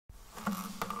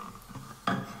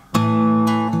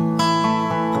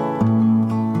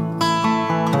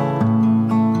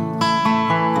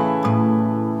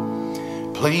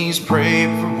please pray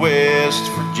for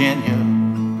West Virginia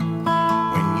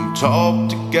when you talk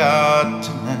to God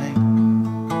tonight.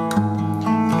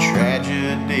 The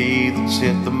tragedy that's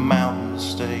hit the mountain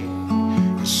state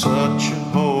is such a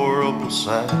horrible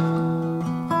sight.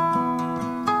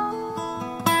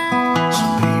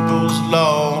 Some people's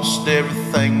lost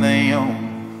everything they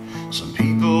own. Some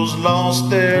people's lost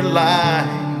their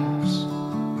lives.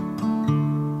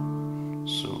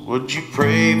 So would you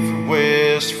pray for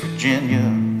West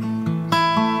Virginia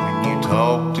when you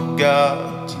talk to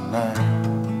God tonight?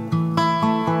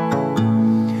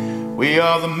 We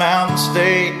are the mountain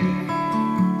state,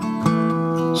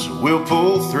 so we'll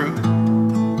pull through,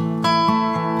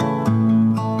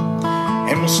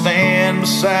 and we'll stand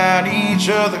beside each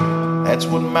other. That's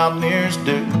what mountaineers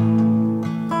do.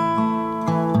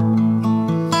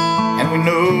 And we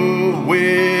know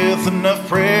with enough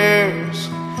prayers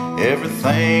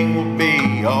everything will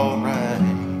be alright.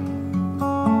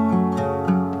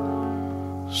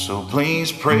 So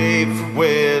please pray for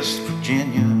West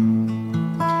Virginia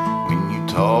when you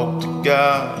talk to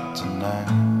God tonight.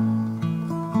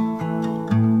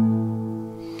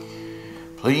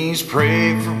 Please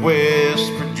pray for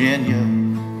West Virginia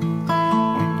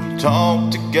when you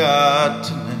talk to God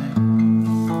tonight.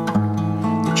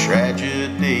 The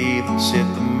tragedy that's hit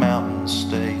the mountain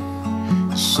state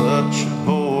is such a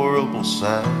horrible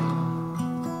sight.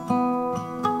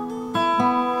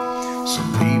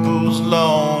 Some people's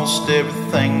lost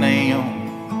everything they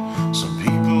own. Some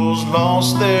people's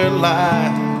lost their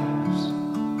lives.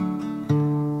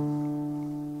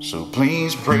 So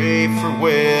please pray for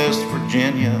West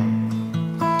Virginia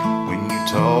when you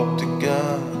talk to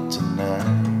God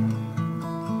tonight.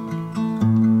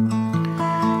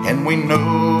 And we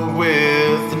know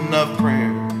with enough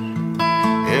prayers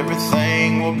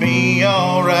everything will be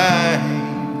alright.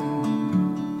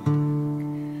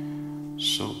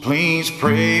 So please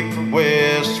pray for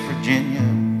West Virginia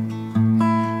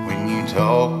when you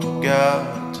talk to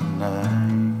God tonight.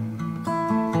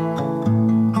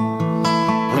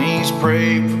 Please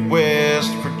pray for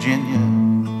West Virginia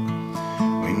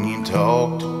when you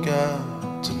talk to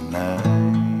God tonight.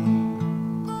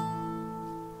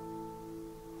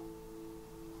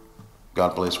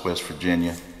 God bless West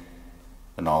Virginia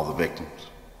and all the victims.